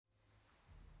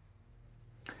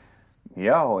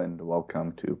Yo, and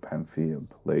welcome to Panthi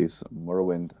Plays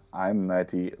Morrowind. I'm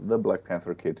Nighty, the Black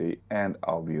Panther Kitty, and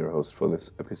I'll be your host for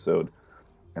this episode.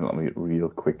 And let me real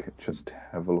quick just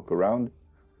have a look around,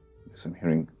 because I'm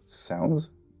hearing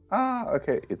sounds.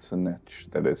 Okay, it's a niche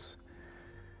that is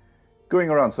going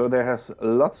around. So there has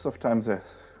lots of times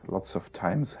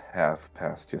have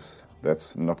passed. Yes,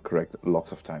 that's not correct.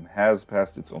 Lots of time has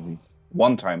passed. It's only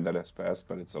one time that has passed,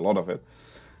 but it's a lot of it.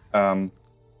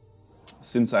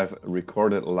 Since I've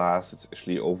recorded last, it's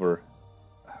actually over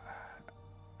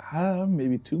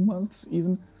maybe 2 months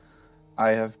even. I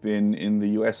have been in the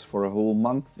US for a whole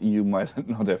month. You might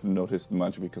not have noticed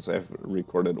much because I've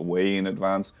recorded way in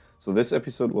advance. So this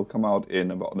episode will come out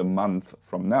in about a month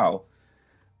from now.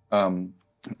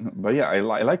 But yeah, I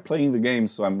like playing the game,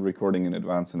 so I'm recording in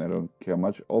advance and I don't care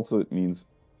much. Also, it means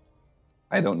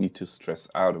I don't need to stress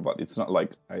out about it. It's not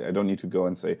like I don't need to go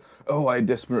and say, oh, I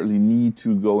desperately need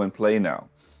to go and play now,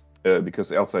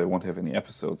 because else I won't have any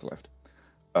episodes left.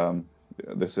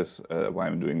 This is why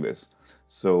I'm doing this.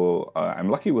 So I'm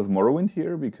lucky with Morrowind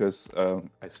here because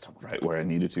I stopped right where I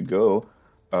needed to go.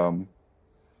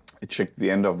 I checked the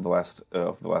end of the last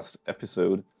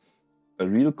episode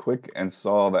real quick and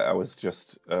saw that I was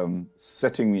just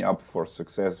setting me up for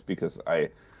success because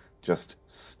I just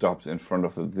stopped in front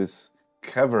of this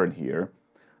cavern here,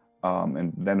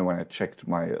 and then when I checked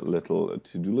my little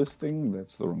to-do list thing,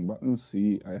 that's the wrong button,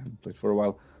 see, I haven't played for a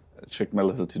while, I checked my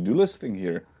little to-do list thing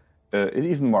here, it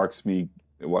even marks me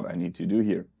what I need to do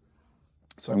here.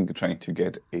 So I'm trying to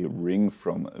get a ring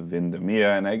from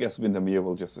Vindamir, and I guess Vindamir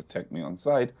will just attack me on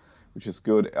sight, which is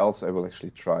good, else I will actually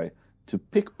try to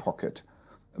pickpocket.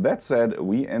 That said,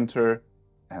 we enter,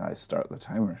 and I start the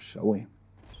timer, shall we?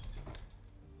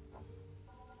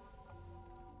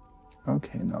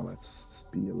 Okay, now let's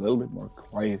be a little bit more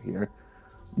quiet here,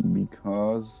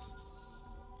 because...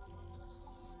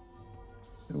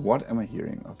 What am I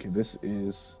hearing? Okay, this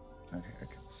is... Okay, I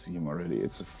can see him already.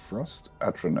 It's a Frost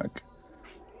Atronach.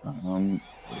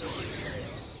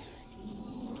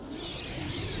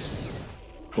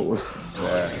 What was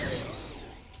that?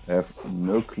 I have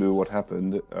no clue what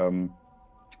happened.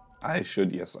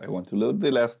 Yes, I want to load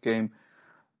the last game.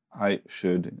 I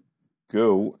should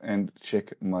go and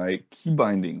check my key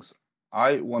bindings.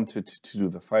 I wanted to do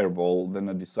the fireball, then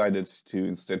I decided to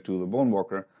instead do the bone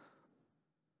walker,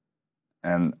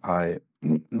 and I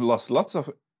lost lots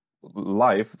of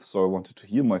life, so I wanted to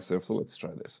heal myself, so let's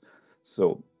try this.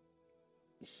 So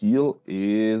heal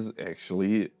is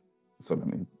actually, so let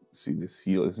me see, this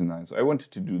heal is nice. I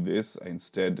wanted to do this, I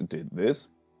instead did this,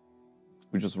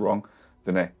 which is wrong.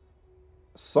 Then I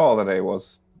saw that I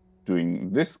was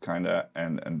doing this kinda,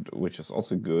 and which is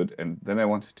also good, and then I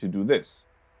wanted to do this.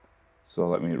 So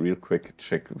let me real quick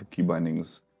check the key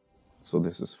bindings. So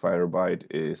this is Firebite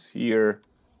is here,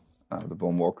 the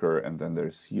Bone Walker, and then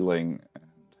there's healing,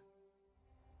 and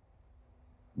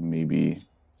maybe,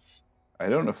 I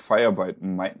don't know, Firebite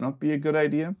might not be a good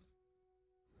idea,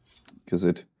 because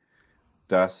it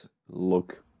does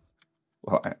look,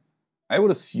 well, I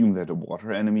would assume that a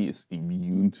water enemy is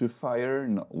immune to fire,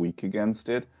 not weak against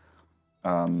it.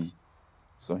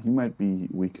 So he might be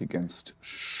weak against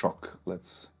shock.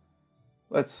 Let's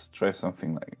try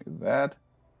something like that.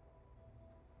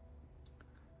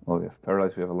 Well, we have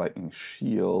paralyzed, we have a lightning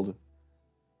shield.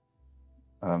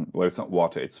 Well, it's not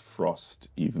water, it's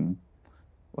frost even.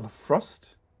 Well, a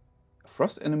frost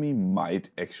enemy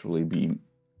might actually be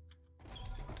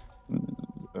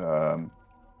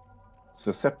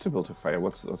susceptible to fire.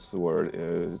 What's the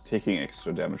word? Taking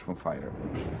extra damage from fire.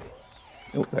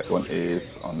 Oh, that one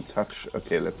is on touch.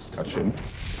 Okay, let's touch him.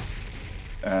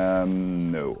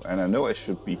 No, and I know I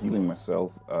should be healing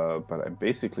myself, but I'm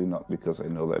basically not, because I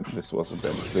know that this was a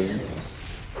bad decision.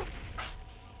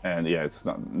 And yeah, it's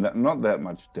not that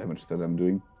much damage that I'm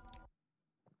doing.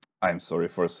 I'm sorry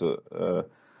for showing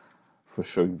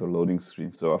the loading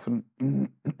screen so often.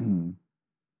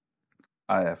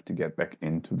 I have to get back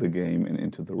into the game and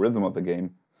into the rhythm of the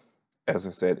game. As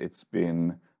I said, it's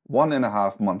been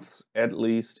 1.5 months at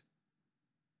least.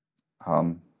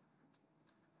 But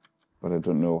I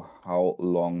don't know how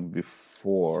long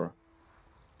before...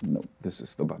 No, this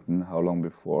is the button. How long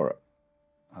before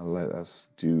let us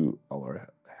do our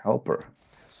helper.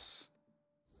 Yes.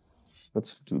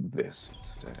 Let's do this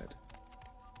instead.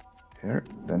 Here,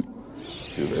 then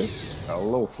do this.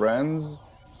 Hello, friends.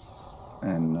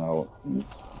 And now...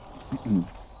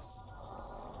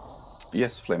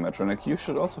 Yes, Flame Atronach, you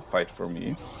should also fight for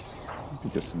me,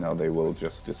 because now they will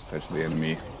just dispatch the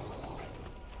enemy.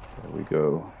 There we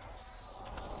go.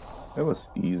 That was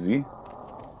easy.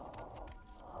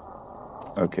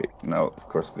 Okay, now of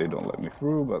course they don't let me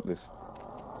through, but this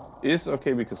is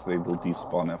okay because they will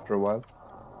despawn after a while.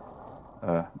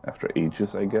 After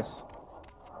ages, I guess.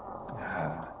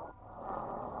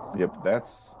 Yep,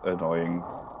 that's annoying.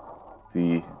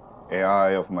 The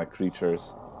AI of my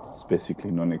creatures is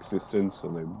basically non-existent, so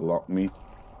they block me.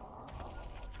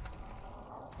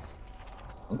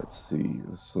 Let's see.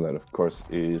 So that, of course,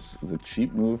 is the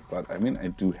cheap move, but I mean, I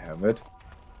do have it.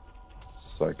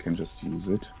 So I can just use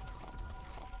it.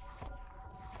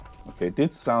 Okay, it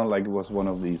did sound like it was one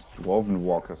of these dwarven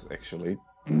walkers, actually.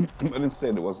 But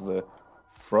instead it was the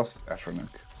Frost Atronach.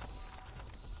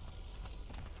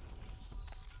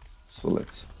 So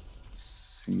let's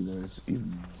see, there's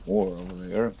even more over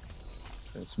there.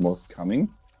 There's more coming.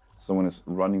 Someone is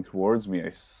running towards me.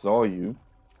 I saw you.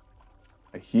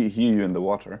 I hear you in the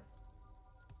water.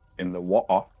 In the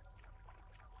water.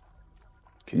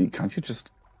 Can't you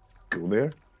just go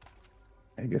there?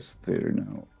 I guess they're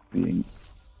now being...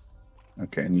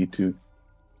 Okay, I need to...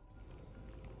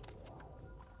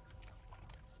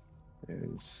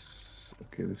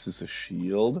 Okay, this is a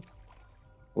shield.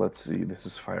 Let's see, this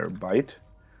is Fire Bite.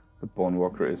 The Bone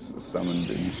Walker is summoned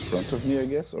in front of me, I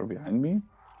guess, or behind me.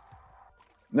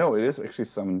 No, it is actually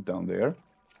summoned down there,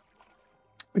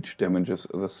 which damages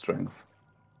the strength.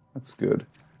 That's good.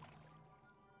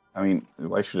 I mean,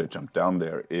 why should I jump down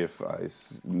there if I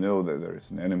know that there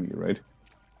is an enemy, right?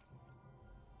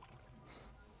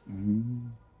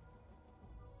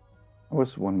 I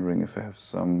was wondering if I have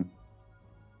some...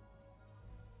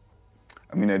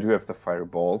 I mean, I do have the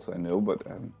fireballs, I know, but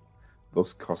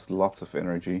those cost lots of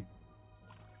energy.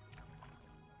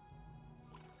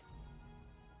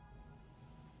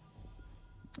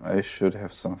 I should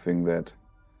have something that...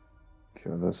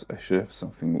 I should have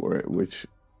something which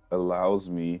allows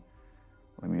me...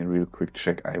 Let me real quick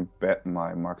check. I bet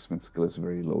my marksman skill is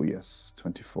very low. Yes,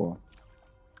 24.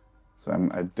 So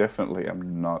I definitely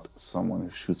am not someone who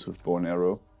shoots with bow and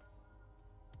arrow.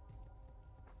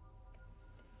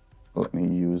 Let me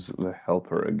use the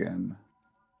helper again.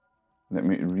 Let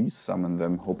me resummon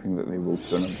them, hoping that they will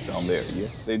turn up down there.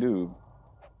 Yes, they do.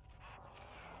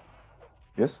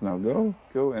 Yes, now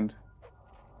go and...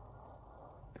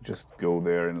 Just go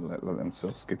there and let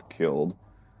themselves get killed.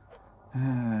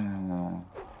 There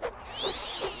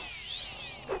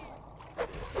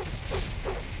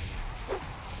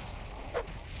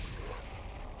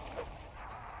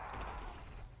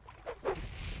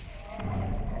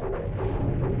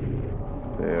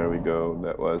we go.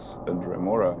 That was a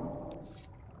Dremora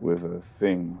with a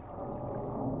thing.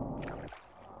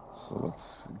 So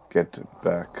let's get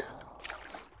back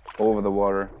over the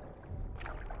water.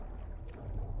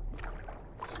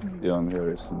 Down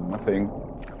here is nothing.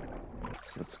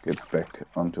 So let's get back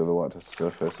onto the water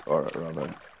surface, or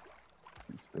rather,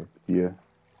 it's back here.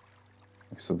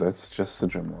 So that's just a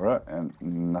Dremora and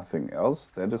nothing else.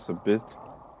 That is a bit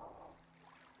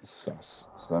sus.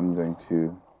 So I'm going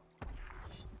to...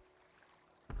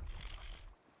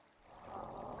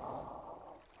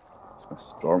 It's my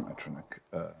Storm Atronach.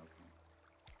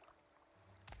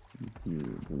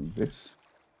 Do this.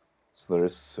 So there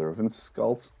is servant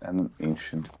skulls and an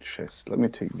ancient chest. Let me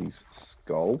take these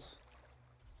skulls.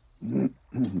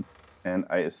 And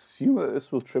I assume that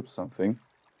this will trip something.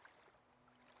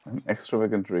 An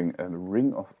extravagant ring, a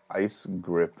ring of ice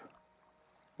grip,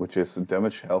 which is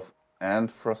damage, health,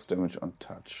 and frost damage on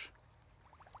touch.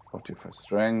 Fortify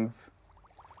strength,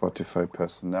 fortify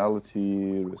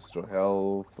personality, restore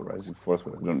health, rising force,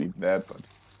 but I don't need that, but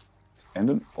it's, and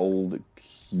an old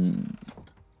key.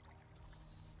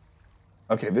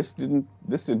 Okay, this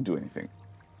didn't do anything.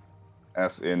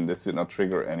 As in, this did not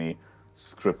trigger any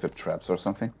scripted traps or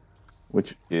something,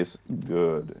 which is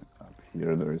good. Up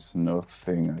here there is no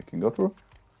thing I can go through.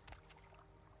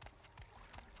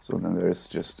 So then there is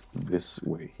just this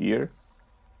way here,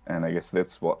 and I guess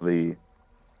that's what the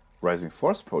Rising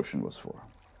Force potion was for.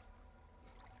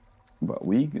 But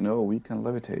we know we can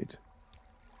levitate.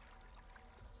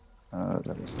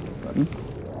 That is the button.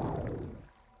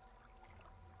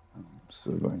 I'm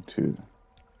still going to...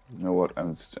 You know what?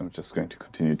 I'm just going to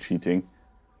continue cheating.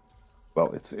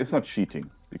 Well, it's not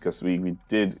cheating because we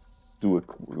did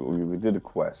a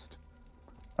quest,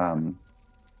 but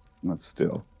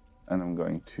still. And I'm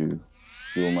going to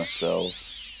heal myself.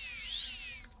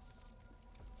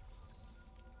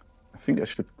 I think I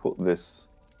should put this.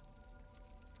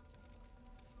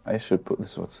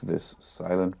 What's this?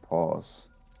 Silent pause.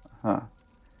 Huh.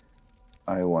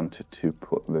 I wanted to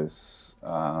put this.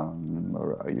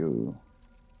 Where are you?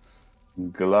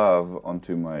 Glove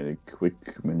onto my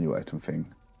quick menu item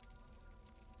thing.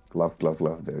 Glove, glove,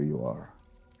 glove, there you are.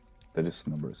 That is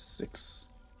number 6.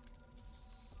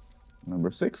 Number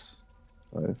 6?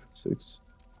 5, 6.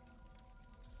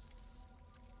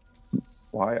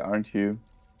 Why aren't you?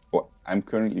 Well, I'm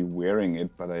currently wearing it,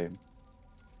 but I...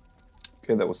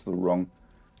 Okay, that was the wrong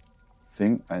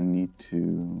thing. I need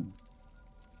to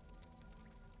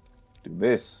do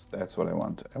this. That's what I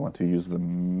want. I want to use the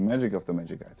magic of the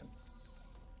magic item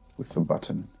with a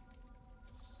button.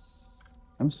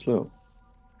 I'm slow.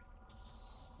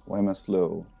 Why am I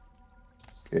slow?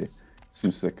 Okay,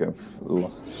 seems like I've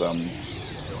lost some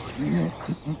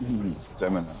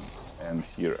stamina. And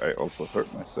here I also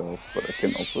hurt myself, but I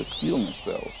can also heal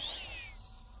myself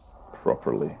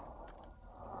properly.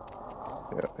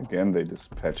 Yeah, again, they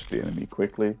dispatched the enemy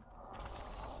quickly.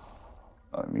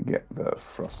 Let me get the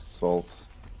frost salts.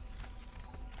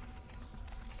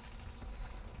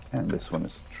 And this one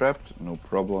is trapped, no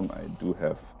problem. I do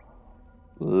have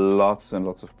lots and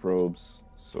lots of probes,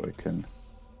 so I can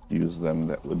use them.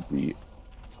 That would be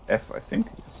F, I think.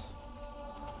 Yes.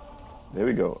 There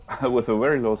we go. With a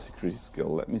very low security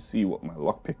skill, let me see what my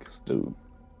lockpicks do.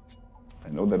 I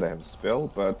know that I have a spell,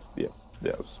 but yeah,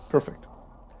 that was perfect.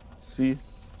 See?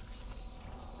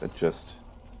 That just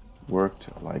worked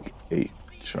like a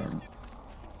charm.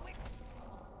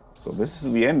 So this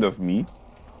is the end of me.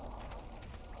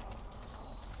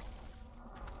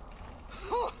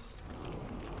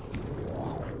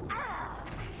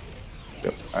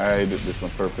 Yep, I did this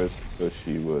on purpose so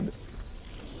she would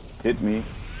hit me.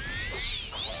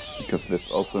 Because this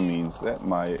also means that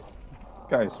my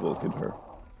guys will hit her.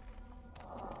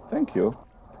 Thank you.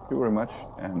 Thank you very much.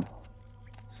 And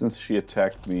since she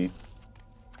attacked me...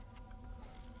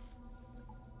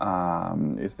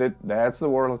 that's the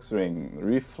Warlock's ring.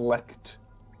 Reflect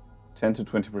 10 to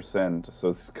 20%. So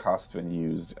it's cast when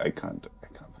used. I can't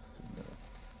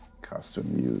cast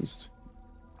when used.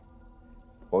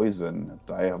 Poison,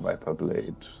 Dire Viper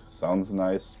Blade. Sounds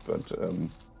nice, but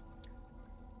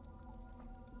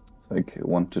like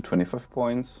 1 to 25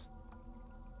 points,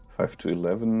 5 to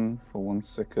 11 for 1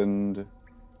 second,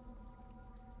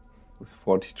 with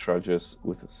 40 charges,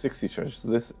 with 60 charges.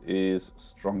 This is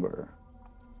stronger.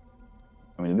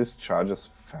 I mean, this charges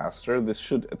faster. This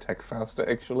should attack faster,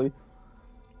 actually.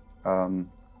 Well,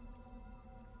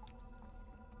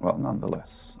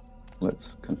 nonetheless,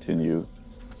 let's continue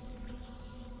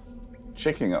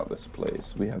checking out this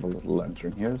place. We have a little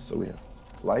lantern here, so we have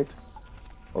light.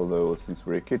 Although, since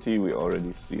we're a kitty, we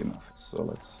already see enough. So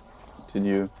let's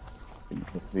continue.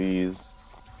 With these.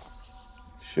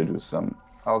 Should do some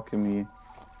alchemy.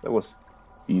 That was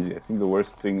easy. I think the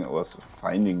worst thing was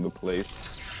finding the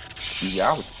place.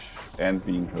 Ouch! And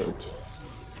being hurt.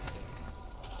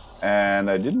 And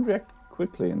I didn't react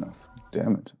quickly enough.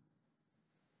 Damn it.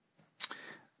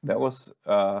 That was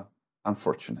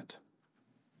unfortunate.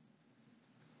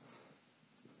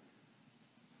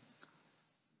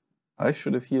 I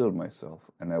should have healed myself,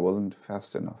 and I wasn't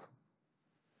fast enough.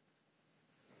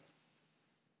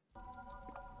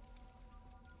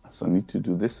 So I need to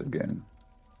do this again.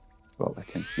 Well, I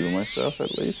can heal myself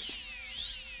at least.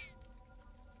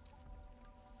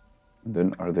 And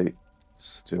then are they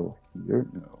still here?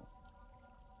 No.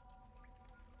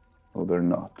 Oh, they're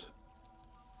not.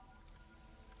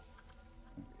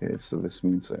 Okay, so this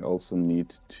means I also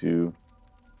need to...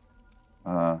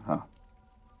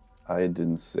 I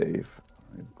didn't save.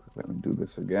 Let me do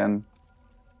this again.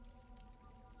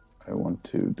 I want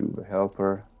to do the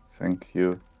helper. Thank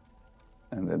you.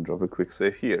 And then drop a quick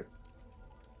save here.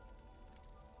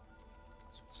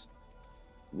 So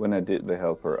when I did the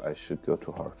helper, I should go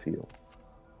to Hearth Heal.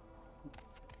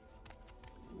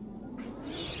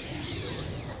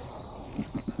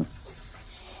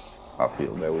 Hearth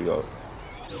Heal, there we go.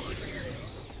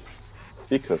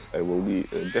 Because I will be,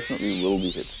 definitely will be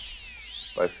hit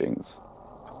by things.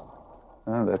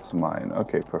 That's mine.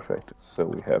 Okay, perfect. So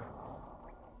we have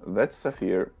that stuff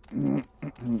here. And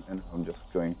I'm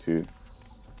just going to...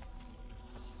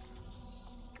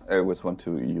 I always want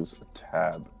to use a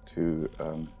tab to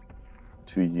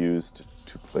use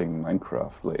to playing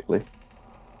Minecraft lately.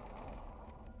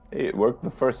 It worked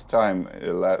the first time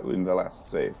in the last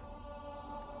save.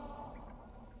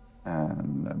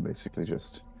 And I basically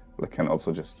just... Well, I can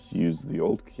also just use the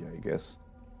old key, I guess.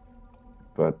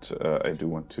 But I do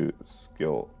want to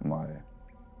skill my...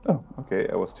 Oh, okay,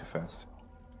 I was too fast.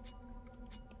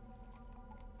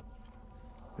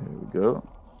 There we go.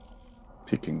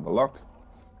 Picking the lock.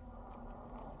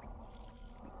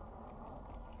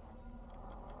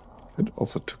 It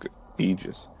also took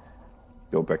ages.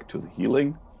 Go back to the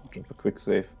healing, drop a quick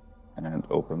save, and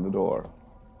open the door.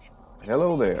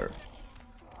 Hello there.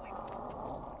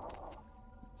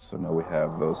 So now we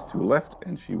have those two left,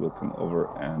 and she will come over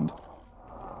and...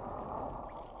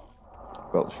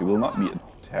 Well, she will not be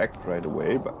attacked right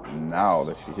away, but now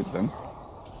that she hit them...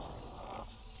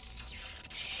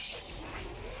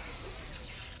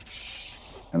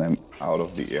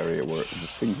 of the area where the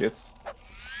thing hits.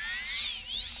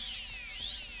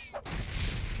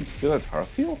 I'm still at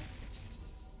Hearthiel?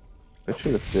 That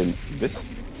should have been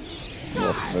this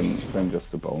rather than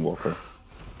just a Bone Walker.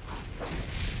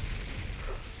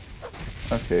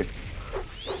 Okay.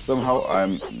 Somehow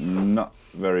I'm not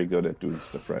very good at doing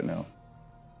stuff right now.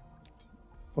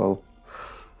 Well,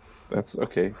 that's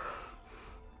okay.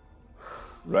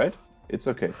 Right? It's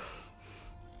okay.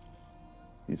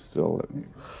 He's still let me.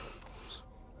 Oops.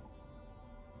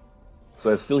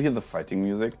 So I still hear the fighting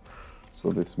music. So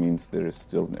this means there is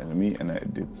still an enemy, and I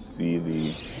did see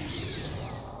the.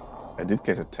 I did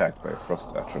get attacked by a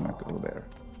Frost Atronach over there.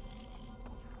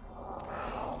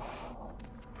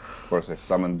 Of course, I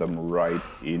summoned them right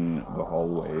in the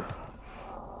hallway.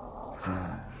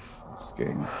 This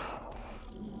game.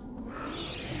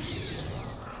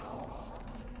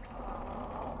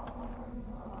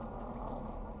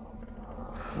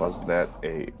 Was that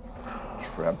a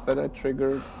trap that I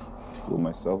triggered to heal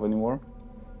myself anymore?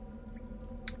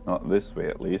 Not this way,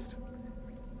 at least.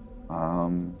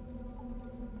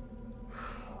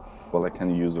 Well, I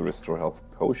can use a Restore Health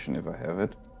potion if I have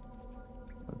it.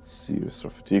 Let's see,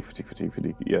 Restore Fatigue, Fatigue, Fatigue,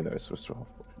 Fatigue. Yeah, there's Restore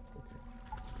Health potions.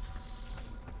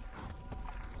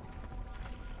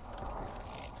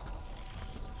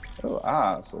 Okay.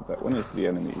 Oh, so that one is the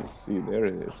enemy. See, there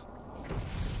it is.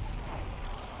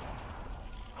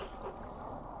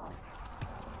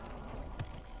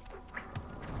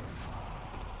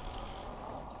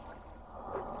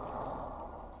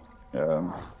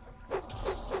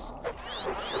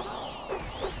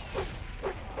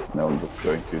 Now I'm just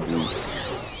going to do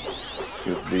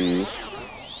with these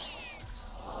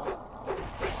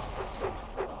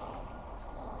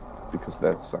because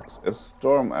that sucks. A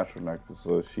Storm Atronach,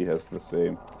 so she has the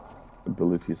same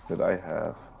abilities that I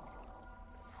have.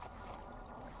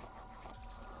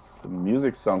 The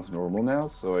music sounds normal now,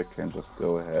 so I can just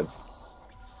go ahead.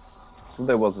 So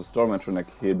there was a Storm Atronach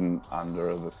hidden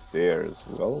under the stairs.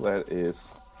 Well, that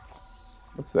is...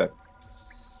 What's that?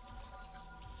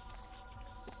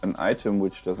 An item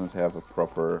which doesn't have a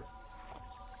proper...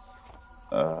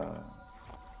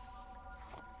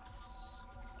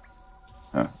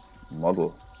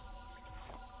 model.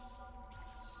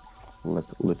 Let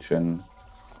Lichen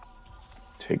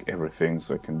take everything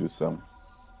so I can do some...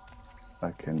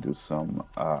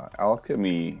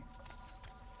 alchemy.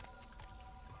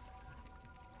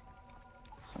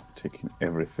 So I'm taking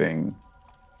everything.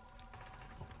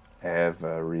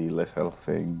 Every little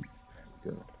thing. There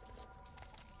we go.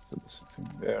 So there's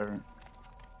something there.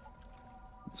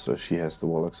 So she has the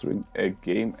Warlock's Ring. A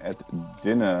game at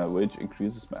dinner, which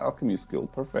increases my alchemy skill.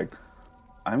 Perfect.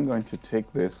 I'm going to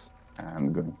take this and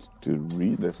I'm going to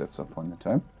read this at some point in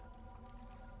time.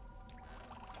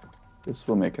 This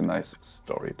will make a nice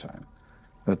story time.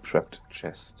 A trapped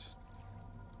chest.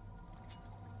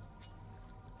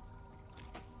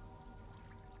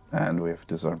 And we have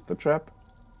disarmed the trap.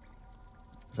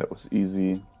 That was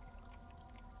easy.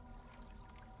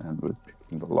 And we're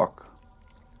picking the lock.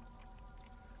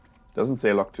 Doesn't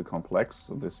say lock too complex,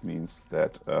 so this means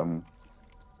that I'm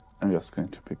just going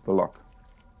to pick the lock.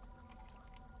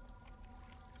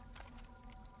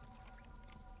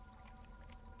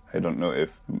 I don't know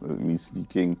if me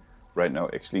sneaking right now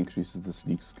actually increases the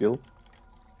sneak skill.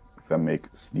 If I make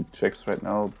sneak checks right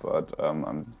now, but I'm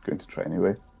going to try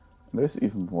anyway. There's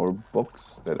even more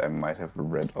books that I might have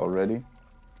read already.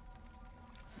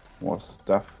 More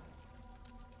stuff.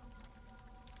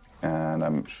 And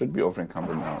I should be over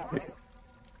encumbered now.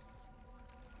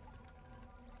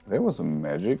 There was a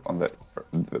magic on that.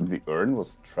 The urn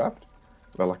was trapped.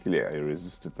 Well, luckily I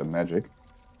resisted the magic.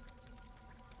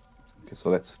 Okay, so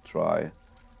let's try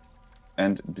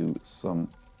and do some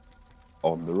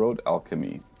on-the-road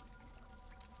alchemy.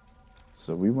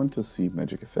 So we want to see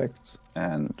magic effects,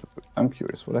 and I'm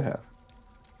curious what I have.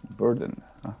 Burden.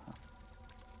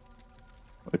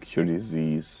 A cure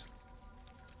disease.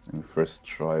 And first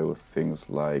try with things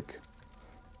like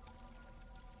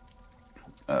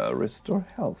restore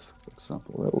health, for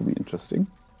example. That will be interesting.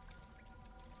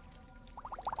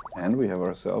 And we have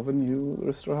ourselves a new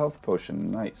restore health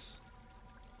potion. Nice.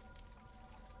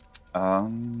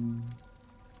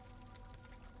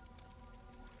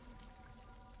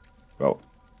 Well,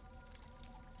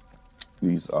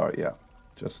 these are, yeah,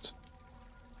 just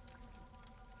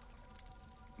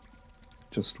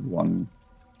one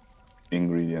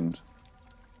ingredient.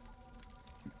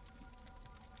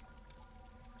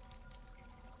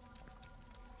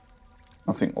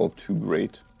 Nothing all too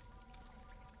great.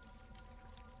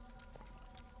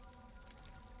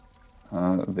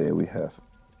 There we have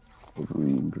 3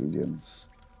 ingredients.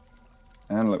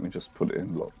 And let me just put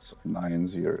in lots of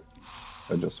 9s here.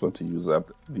 I just want to use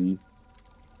up the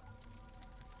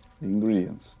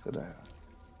ingredients that I have.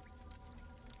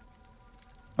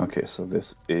 Okay, so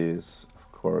this is,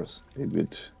 of course, a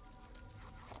bit...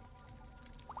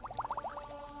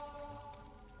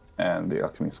 And the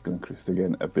alchemy skill increased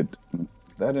again, a bit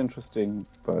that interesting,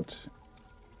 but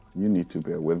you need to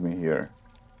bear with me here.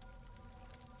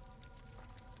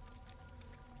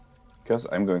 Because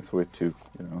I'm going through it too,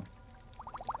 you know.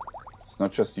 It's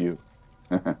not just you.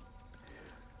 Okay,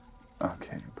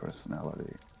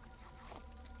 personality.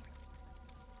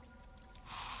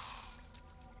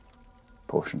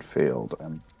 Potion failed.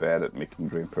 I'm bad at making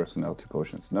drain personality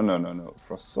potions. No.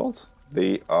 Frost salts,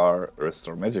 they are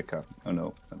restore magicka. Oh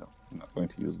no. I'm not going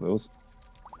to use those.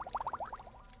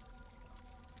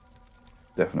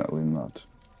 Definitely not.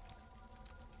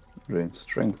 Drain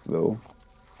strength though.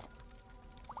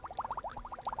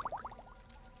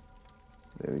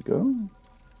 There we go.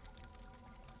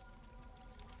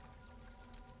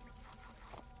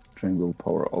 Drain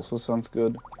willpower also sounds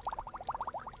good.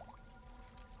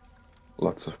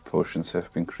 Lots of potions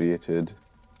have been created.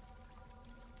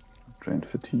 Drain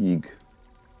fatigue.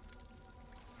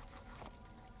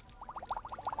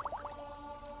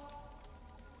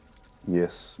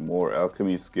 Yes, more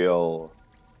alchemy skill.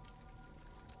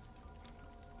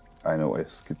 I know I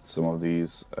skipped some of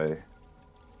these. I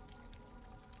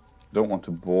don't want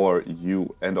to bore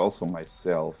you and also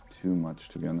myself too much,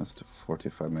 to be honest.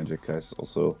 Fortify magicka is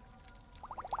also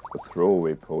a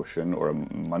throwaway potion or a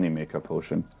moneymaker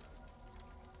potion.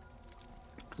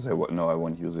 Because I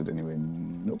won't use it anyway.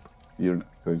 Nope, you're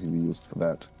not going to be used for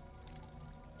that.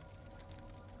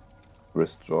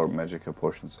 Restore magicka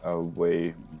potions are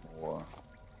way more...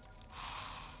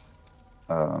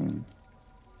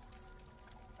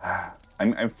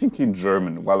 I'm thinking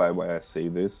German while I say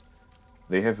this.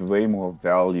 They have way more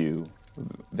value.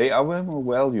 They are way more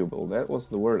valuable. That was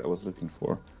the word I was looking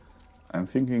for. I'm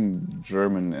thinking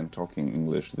German and talking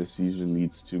English. This usually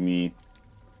leads to me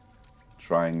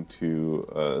trying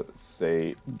to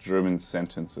say German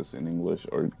sentences in English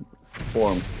or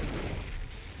form.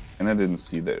 And I didn't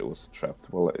see that it was trapped.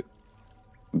 Well,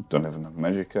 I don't have enough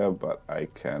magicka, but I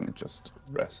can just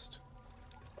rest.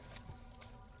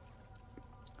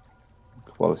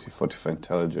 Quality, fortify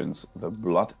intelligence, the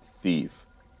blood thief.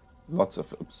 Lots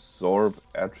of absorb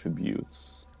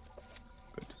attributes.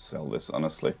 Good to sell this,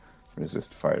 honestly.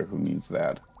 Resist fire, who needs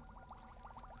that?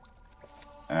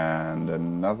 And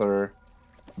another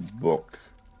book.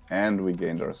 And we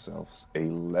gained ourselves a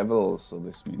level, so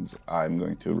this means I'm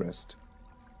going to rest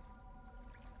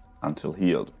until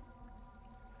healed.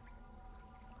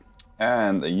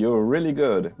 And you're really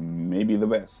good, maybe the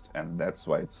best, and that's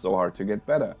why it's so hard to get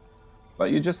better. But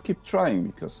you just keep trying,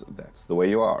 because that's the way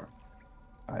you are.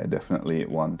 I definitely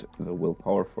want the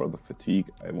willpower for the fatigue.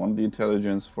 I want the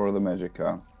intelligence for the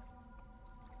magicka.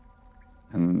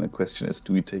 And the question is,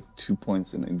 do we take 2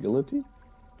 points in agility?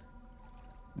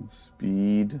 And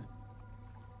speed.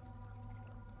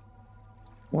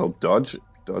 Well,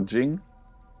 dodging.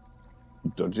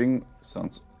 Dodging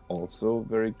sounds also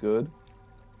very good.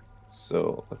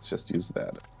 So let's just use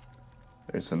that.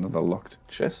 There's another locked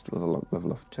chest with a lock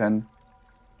level of 10.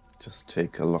 Just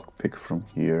take a lockpick from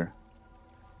here.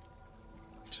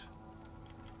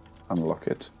 Unlock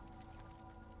it.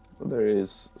 There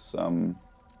is some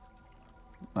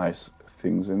nice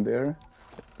things in there.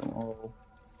 Take them all.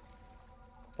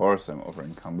 Of course, I'm over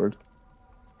encumbered.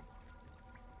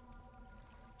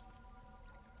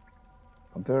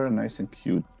 But there are nice and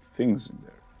cute things in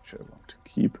there which I want to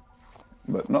keep.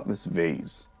 But not this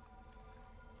vase,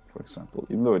 for example,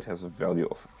 even though it has a value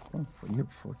of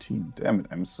 14. Damn it,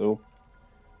 I'm so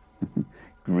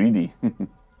greedy.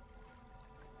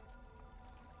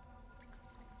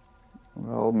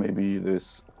 Well, maybe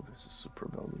this... Oh, this is super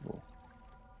valuable.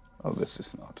 Oh, this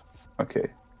is not. Okay.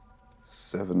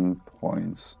 7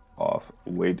 points of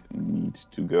weight need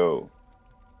to go.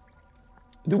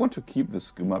 I do want to keep the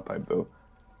skooma pipe, though.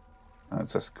 It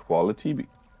says quality.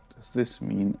 Does this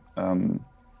mean...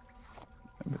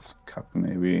 this cup,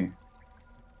 maybe...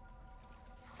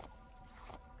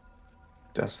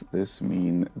 Does this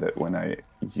mean that when I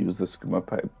use the skooma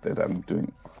pipe that I'm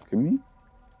doing alchemy?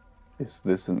 Is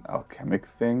this an alchemic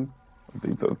thing?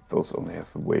 Those only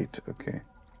have a weight, okay.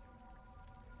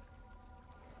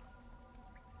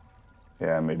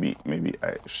 Yeah, maybe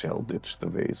I shall ditch the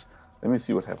vase. Let me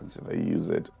see what happens if I use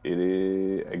it.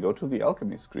 I go to the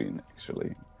alchemy screen,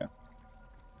 actually. Yeah.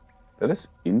 That is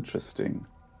interesting.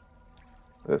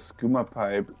 The skooma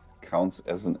pipe counts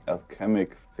as an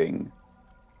alchemic thing,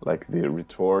 like the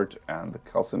retort and the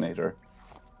calcinator.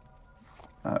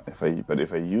 But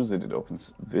if I use it, it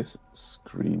opens this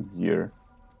screen here,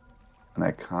 and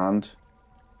I can't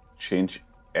change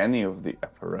any of the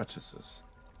apparatuses.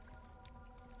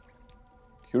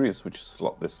 Curious which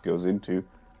slot this goes into.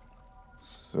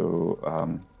 So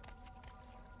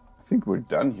I think we're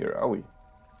done here, are we?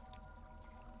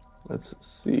 Let's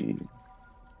see.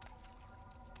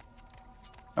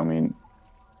 I mean,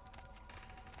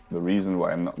 the reason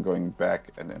why I'm not going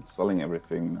back and installing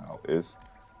everything now is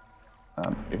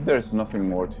if there's nothing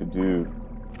more to do,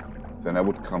 then I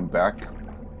would come back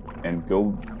and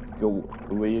go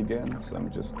away again. So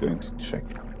I'm just going to check.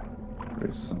 There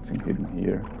is something hidden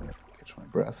here. Catch my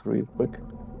breath real quick.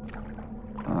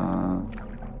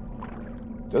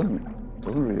 Doesn't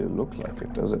really look like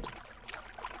it, does it?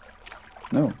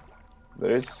 No,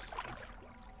 there is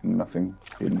nothing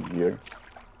hidden here.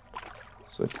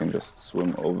 So it can just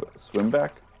swim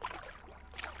back.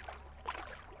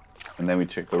 And then we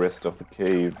check the rest of the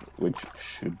cave, which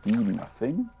should be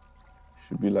nothing.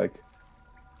 Should be like,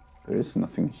 there is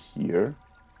nothing here.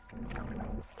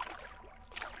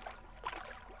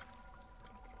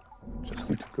 Just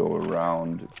need to go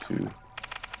around to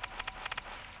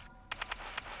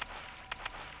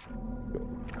go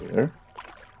there.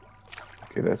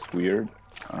 Okay, that's weird.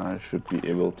 I should be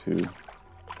able to.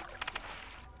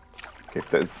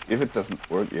 Okay, if it doesn't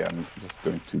work, yeah, I'm just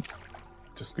going to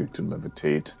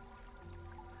levitate.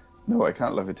 No, I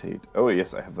can't levitate. Oh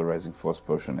yes, I have the Rising Force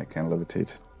potion. I can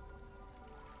levitate.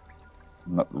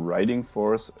 Not Riding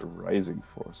Force, Rising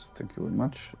Force. Thank you very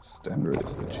much. Standard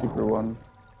is the cheaper one.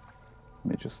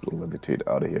 Let me just levitate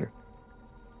out of here.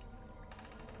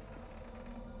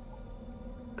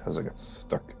 Because I got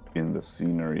stuck in the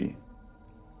scenery.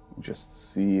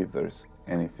 Just see if there's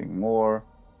anything more.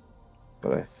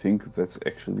 But I think that's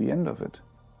actually the end of it.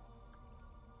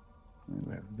 And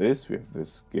we have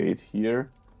this gate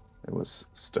here. There was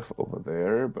stuff over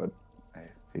there, but I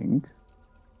think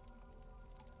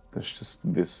there's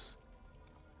just this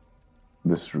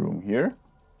room here,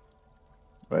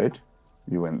 right?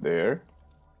 You went there,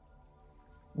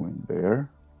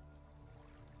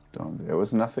 down there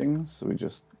was nothing, so we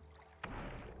just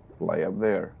fly up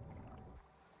there.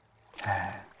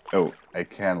 Oh, I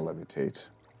can levitate.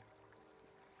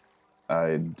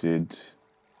 I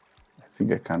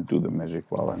think I can't do the magic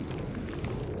while I'm...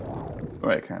 Oh,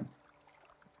 I can.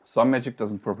 Some magic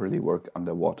doesn't properly work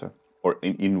underwater, or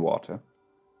in water.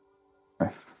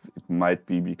 It might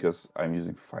be because I'm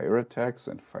using fire attacks,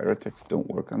 and fire attacks don't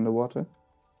work underwater.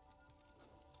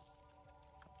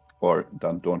 Or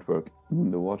don't work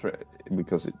in the water,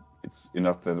 because it's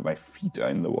enough that my feet are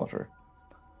in the water.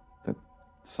 That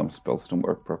some spells don't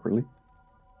work properly.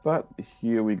 But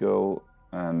here we go.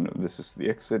 And this is the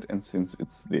exit, and since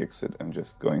it's the exit, I'm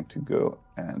just going to go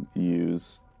and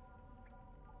use...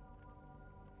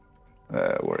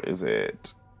 where is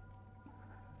it?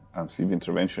 Sieve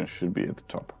Intervention should be at the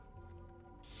top.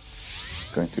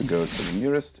 Just going to go to the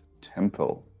nearest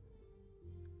temple.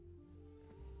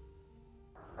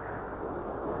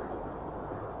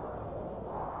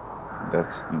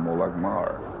 That's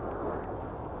Molagmar.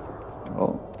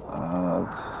 Well,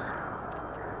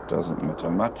 it doesn't matter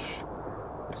much.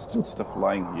 There's still stuff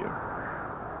lying here.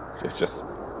 It's just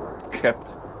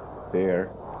kept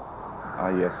there. Ah,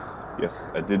 yes,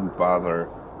 I didn't bother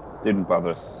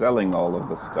selling all of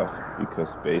the stuff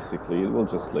because basically it will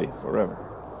just lay forever.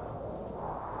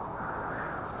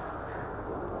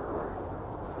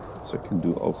 So I can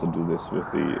also do this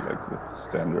with the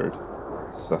standard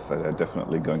stuff that I'm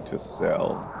definitely going to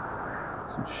sell.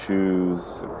 Some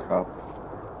shoes, a cup,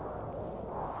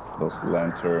 those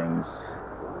lanterns.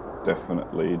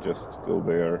 Definitely just go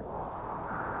there.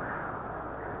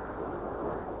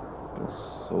 Those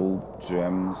soul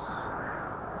gems,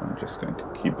 I'm just going to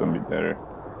keep them there.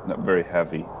 Not very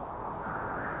heavy.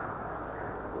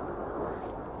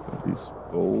 But these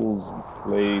bowls and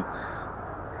plates,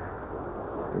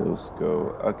 those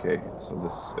go. Okay, so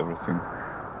this is everything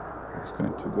that's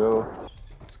going to go.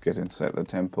 Let's get inside the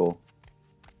temple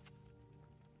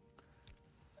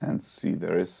and see.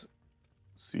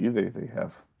 They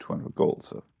have 200 gold,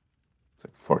 so it's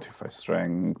like 45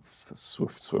 strength,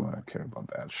 swift swim, I don't care about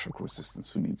that. Shock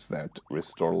resistance, who needs that?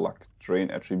 Restore luck, drain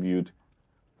attribute.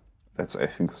 That's, I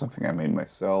think, something I made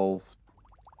myself.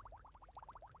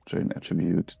 Drain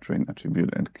attribute,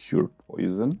 and cure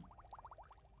poison.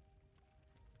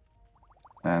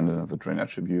 And another drain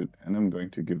attribute, and I'm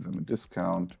going to give them a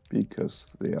discount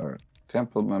because they are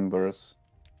temple members.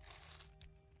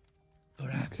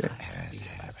 Okay.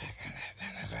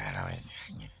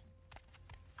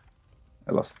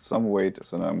 I lost some weight,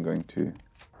 so now I'm going to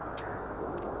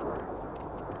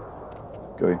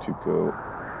go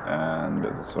and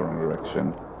that's the wrong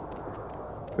direction.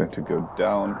 Going to go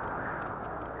down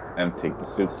and take the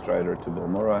Silt Strider to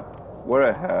Balmora, where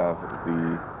I have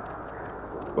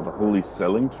the Holy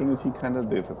Selling Trinity, kind of.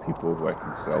 They're the people who I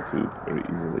can sell to very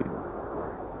easily.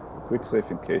 Quick save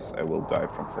in case I will die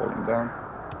from falling down.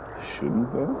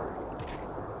 Shouldn't though.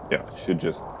 Yeah, should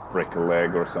just break a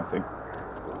leg or something.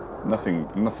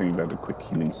 Nothing that a quick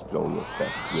healing spell will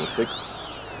fix.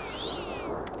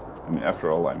 I mean,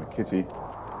 after all, I'm a kitty.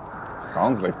 It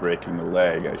sounds like breaking a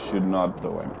leg. I should not,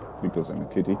 though, because I'm a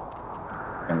kitty.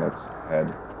 And let's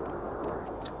head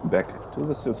back to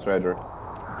the Silt Strider,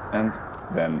 and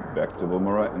then back to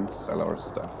Balmora and sell our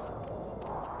stuff.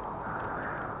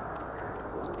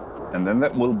 And then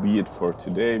that will be it for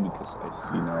today, because I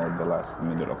see now the last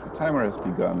minute of the timer has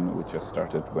begun, which just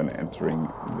started when entering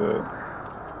the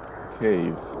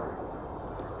cave.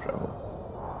 Travel.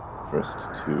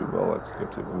 First to, well, let's go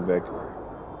to Vivek,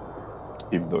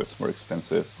 even though it's more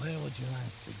expensive. Where would you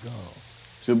like to go?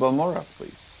 To Balmora,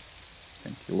 please.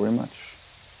 Thank you very much.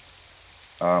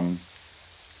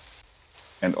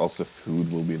 And also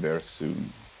food will be there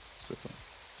soon, so...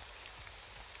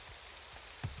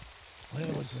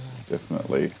 Yes,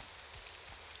 definitely.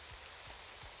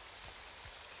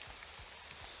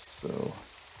 So,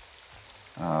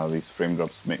 these frame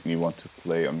drops make me want to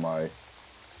play on my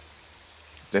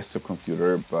desktop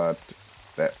computer, but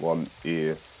that one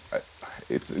is...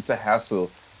 it's a hassle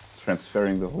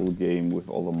transferring the whole game with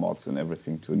all the mods and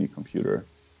everything to a new computer.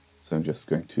 So I'm just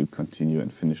going to continue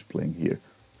and finish playing here.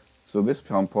 So this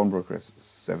pawnbroker has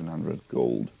 700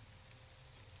 gold.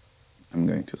 I'm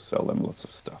going to sell them lots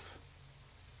of stuff.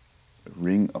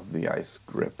 Ring of the Ice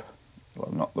Grip.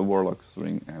 Well, not the Warlock's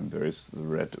ring, and there is the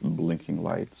red blinking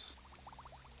lights.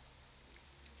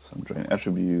 Some drain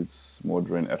attributes, more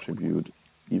drain attribute,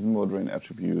 even more drain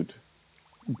attribute,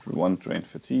 one drain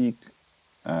fatigue,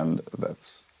 and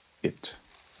that's it.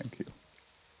 Thank you.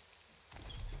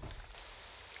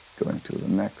 Going to the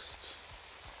next.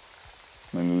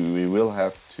 I mean, we will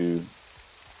have to...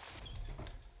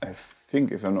 I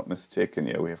think, if I'm not mistaken,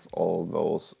 yeah, we have all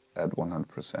those at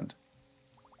 100%.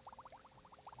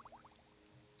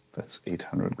 That's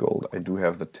 800 gold. I do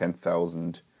have the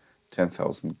 10,000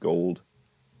 gold,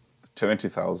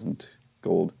 20,000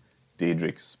 gold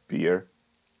Daedric Spear,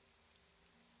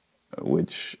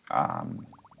 which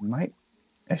might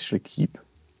actually keep.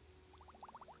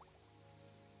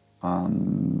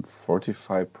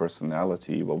 45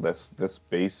 personality. Well, that's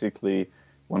basically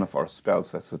one of our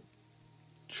spells. That's a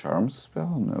charm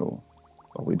spell? No.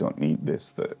 Well, we don't need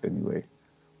this anyway.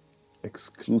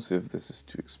 Exclusive, this is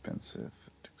too expensive.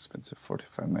 Too expensive.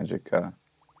 45 magicka.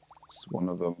 Just one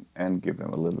of them, and give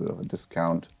them a little bit of a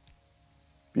discount.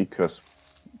 Because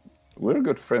we're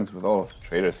good friends with all of the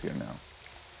traders here now.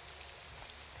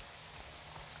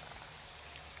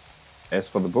 As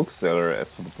for the bookseller,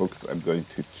 as for the books, I'm going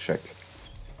to check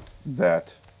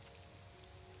that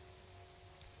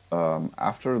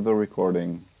after the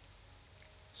recording.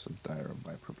 So Dire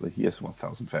Viper, he has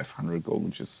 1,500 gold,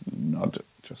 which is not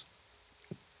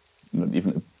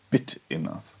even a bit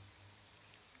enough.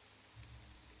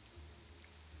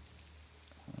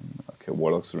 Okay,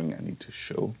 Warlock's ring I need to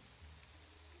show.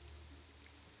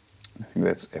 I think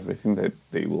that's everything that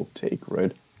they will take,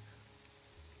 right?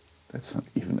 That's not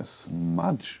even a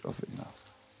smudge of enough.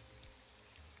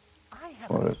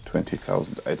 For a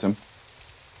 20,000 item.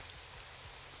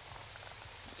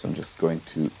 So I'm just going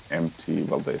to empty.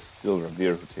 Well, there's still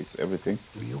Ravir who takes everything.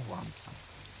 Do you want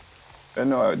something?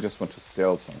 No, I just want to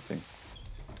sell something.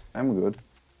 I'm good.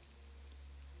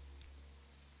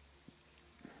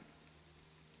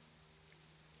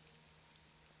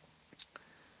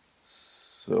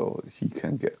 So he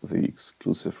can get the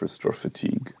exclusive Restore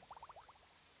Fatigue.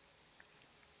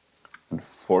 And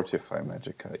Fortify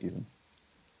Magicka even.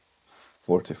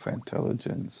 Fortify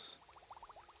Intelligence.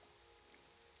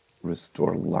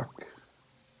 Restore Luck.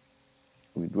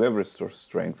 We do have Restore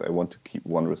Strength. I want to keep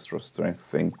one Restore Strength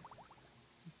thing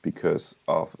because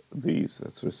of these.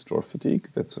 That's Restore Fatigue.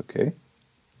 That's okay.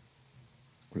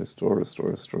 Restore.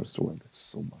 That's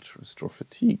so much Restore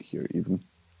Fatigue here even.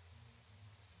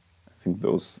 I think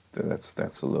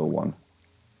that's a low one.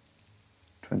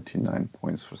 29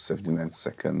 points for 79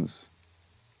 seconds.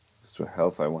 Restore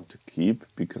Health I want to keep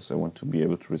because I want to be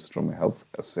able to restore my health.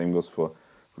 Same goes for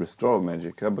Restore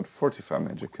Magicka, but Fortify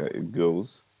Magicka it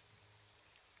goes.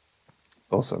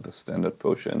 Those are the standard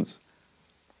potions.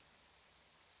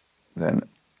 Then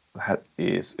that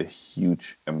is a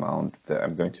huge amount that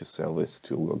I'm going to sell this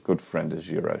to a good friend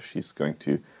Ajira. She's going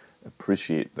to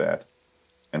appreciate that.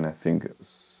 And I think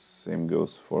same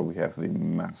goes for, we have the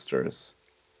Masters.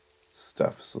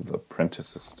 stuff, so the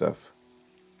apprentices stuff.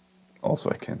 Also,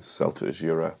 I can sell to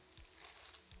Ajira.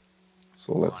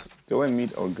 So let's go and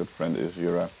meet our good friend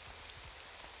Ajira.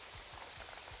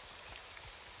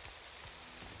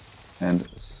 And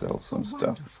sell some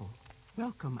stuff. Wonderful.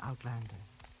 Welcome, Outlander.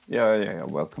 Yeah,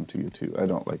 welcome to you too. I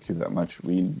don't like you that much.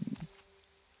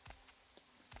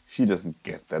 She doesn't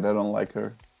get that I don't like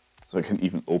her. So I can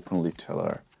even openly tell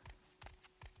her.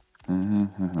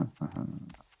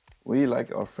 We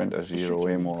like our friend Ajira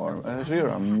way more.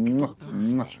 Ajira,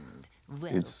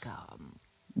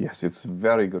 it's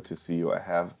very good to see you. I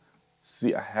have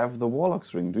the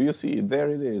Warlock's ring. Do you see it? There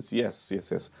it is. Yes.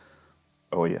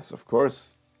 Oh yes, of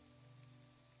course.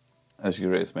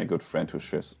 Ajira is my good friend who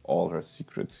shares all her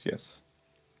secrets. Yes.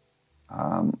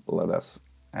 Let us.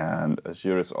 And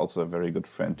Ajira is also a very good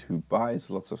friend who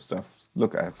buys lots of stuff.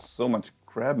 Look, I have so much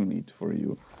crab meat for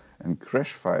you, and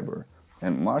crash fiber,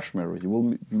 and marshmallow. You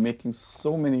will be making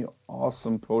so many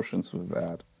awesome potions with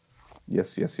that.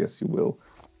 Yes, you will.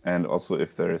 And also,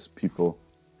 if there is people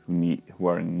who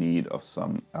are in need of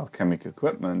some alchemic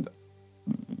equipment,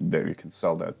 there you can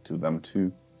sell that to them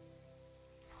too.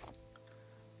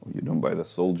 Oh, you don't buy the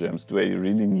soul gems. Do I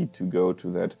really need to go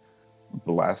to that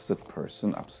blasted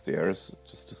person upstairs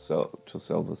just to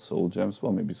sell the soul gems?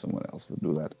 Well, maybe someone else would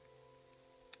do that.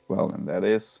 Well, and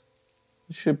it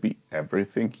should be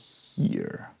everything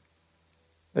here.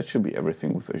 That should be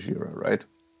everything with Ajira, right?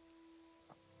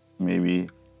 Maybe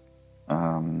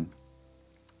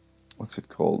what's it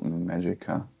called?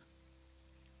 Magica.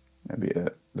 Maybe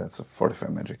that's a fortify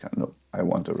Magica. No, I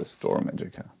want to restore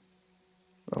Magica.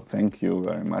 Well, thank you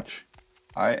very much.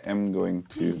 I am going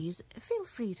to... Please, feel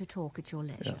free to talk at your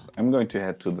leisure. Yes, I'm going to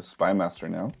head to the Spy Master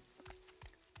now.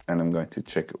 And I'm going to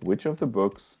check which of the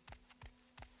books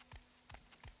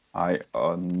I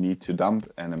need to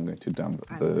dump. And I'm going to dump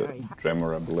the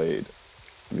Dremora blade.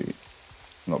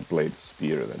 Not blade,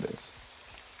 spear, that is.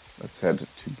 Let's head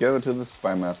together to the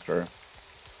Spy Master.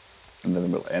 And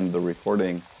then we'll end the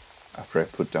recording after I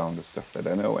put down the stuff that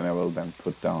I know. And I will then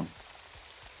put down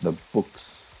the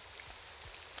books.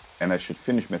 And I should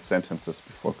finish my sentences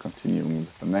before continuing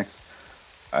with the next.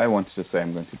 I wanted to say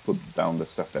I'm going to put down the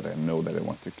stuff that I know that I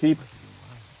want to keep.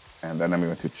 And then I'm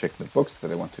going to check the books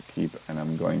that I want to keep. And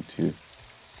I'm going to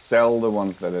sell the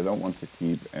ones that I don't want to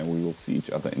keep. And we will see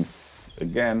each other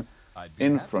again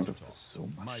in front of so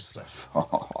much stuff.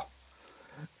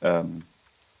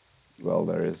 Well,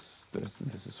 this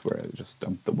is where I just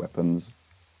dumped the weapons.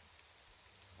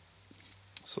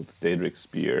 So the Daedric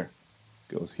Spear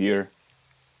goes here.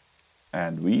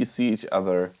 And we see each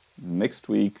other next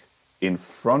week in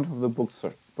front of the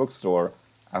bookstore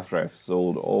after I've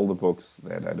sold all the books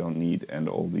that I don't need and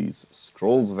all these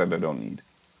scrolls that I don't need.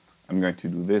 I'm going to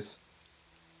do this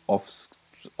off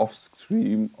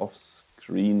stream.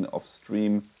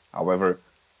 However,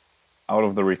 out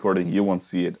of the recording, you won't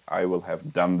see it. I will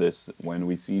have done this when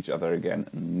we see each other again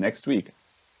next week.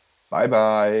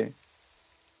 Bye-bye.